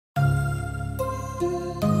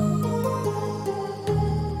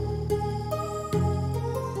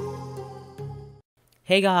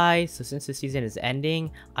Hey guys, so since the season is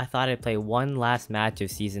ending, I thought I'd play one last match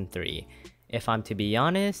of season 3. If I'm to be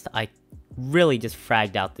honest, I really just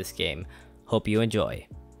fragged out this game. Hope you enjoy.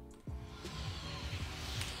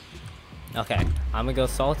 Okay, I'm gonna go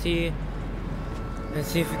salty. Let's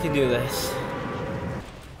see if we can do this.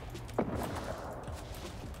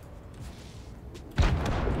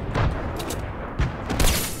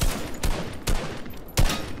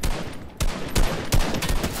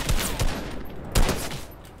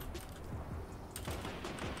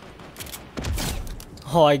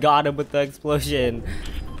 Oh, I got him with the explosion.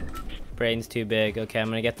 Brain's too big. Okay, I'm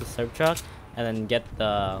gonna get the surf truck and then get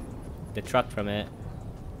the truck from it.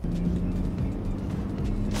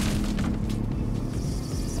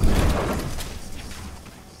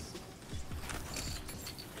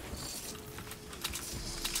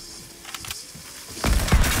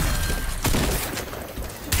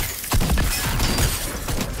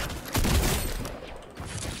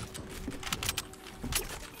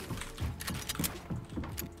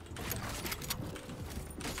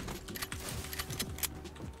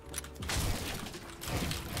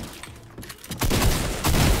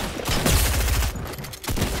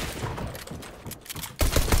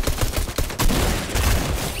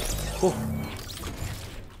 Ooh.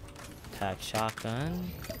 Attack shotgun.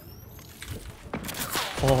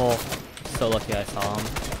 Oh, so lucky I saw him.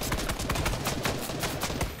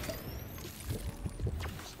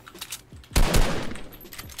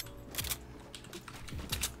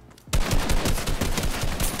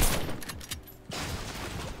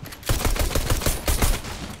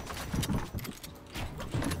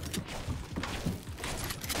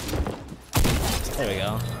 There we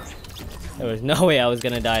go. There was no way I was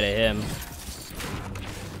gonna die to him.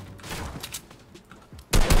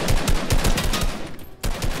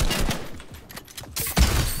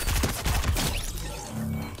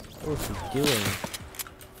 What was he doing?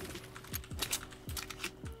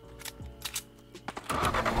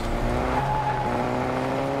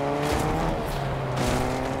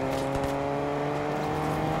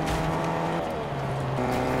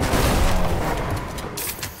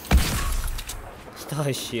 Still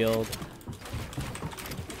his shield.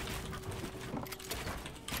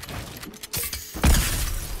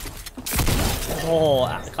 Oh,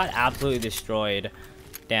 I got absolutely destroyed.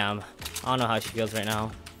 Damn. I don't know how she feels right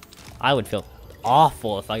now. I would feel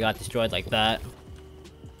awful if I got destroyed like that.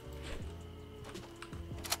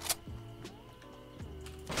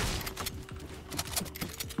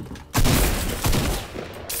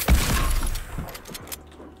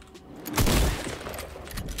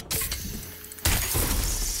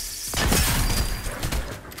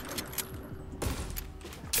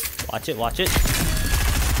 Watch it, watch it.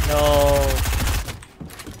 No.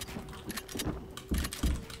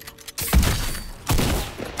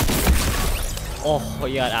 Oh,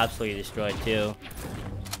 you got absolutely destroyed too.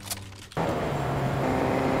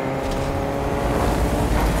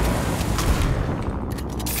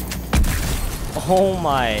 Oh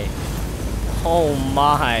my. Oh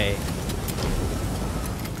my.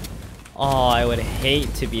 Oh, I would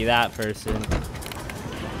hate to be that person. The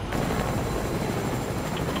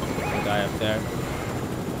guy up there.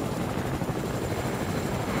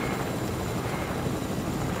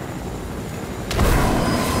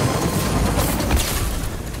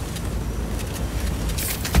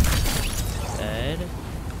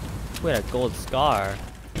 Wait, a gold scar.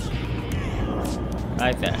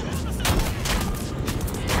 Right there.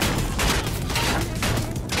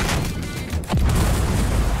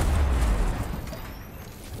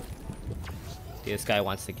 Dude, this guy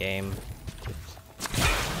wants the game.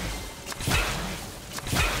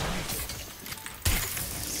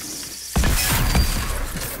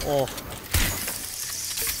 Oh.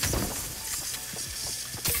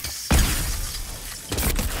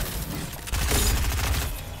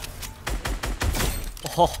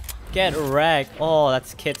 Oh, get wrecked. Oh,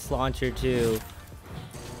 that's Kit's launcher too.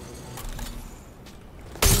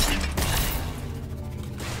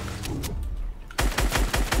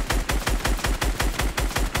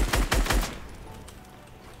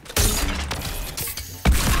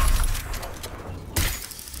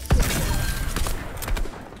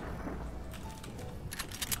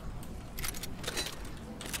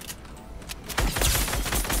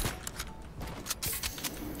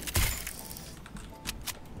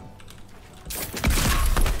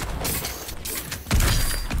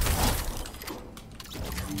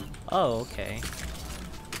 Oh, okay.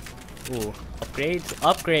 Ooh, upgrades?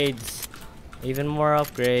 Upgrades! Even more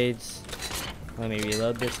upgrades. Let me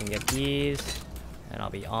reload this and get these. And I'll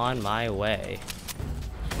be on my way.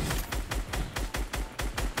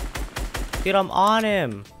 Dude, I'm on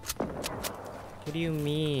him! What do you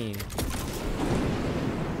mean?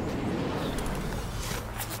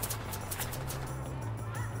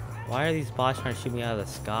 Why are these bots trying to shoot me out of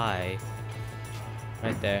the sky?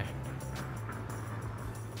 Right there.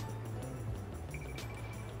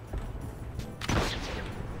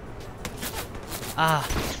 Ah!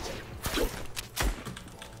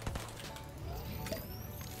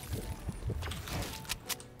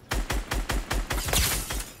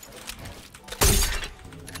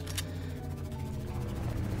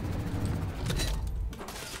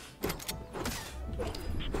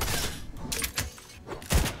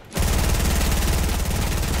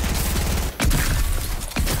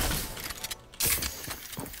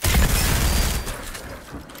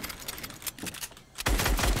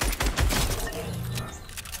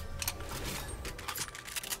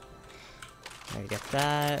 I get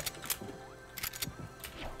that.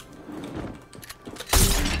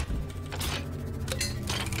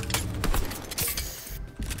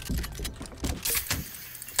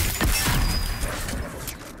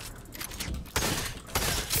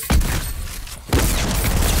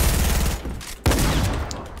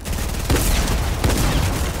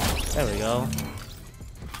 There we go.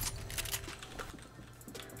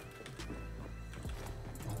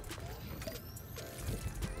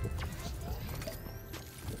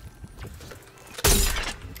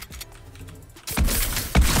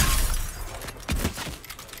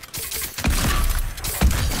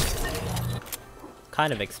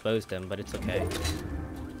 Kind of exposed him, but it's okay.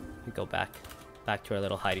 We go back to our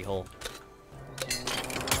little hidey hole.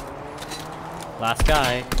 Last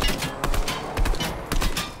guy.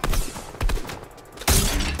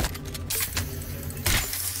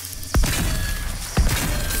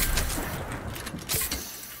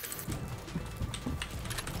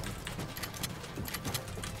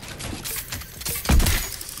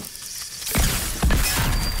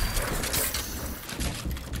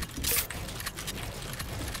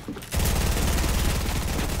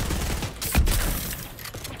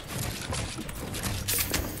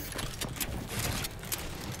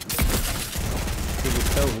 Dude,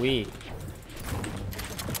 he's so weak.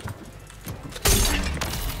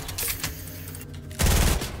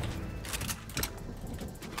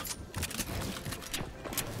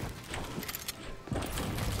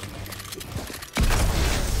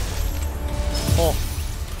 Oh,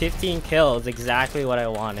 15 kills, exactly what I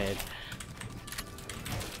wanted.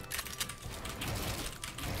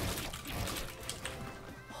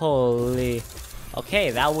 Holy.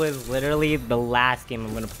 Okay, that was literally the last game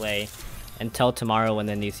I'm gonna play until tomorrow when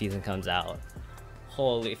the new season comes out.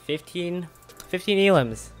 Holy, 15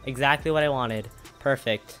 elims, exactly what I wanted.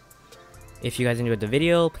 Perfect. If you guys enjoyed the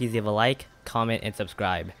video, please leave a like, comment, and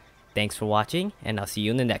subscribe. Thanks for watching, and I'll see you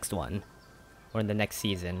in the next one. Or in the next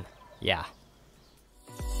season. Yeah.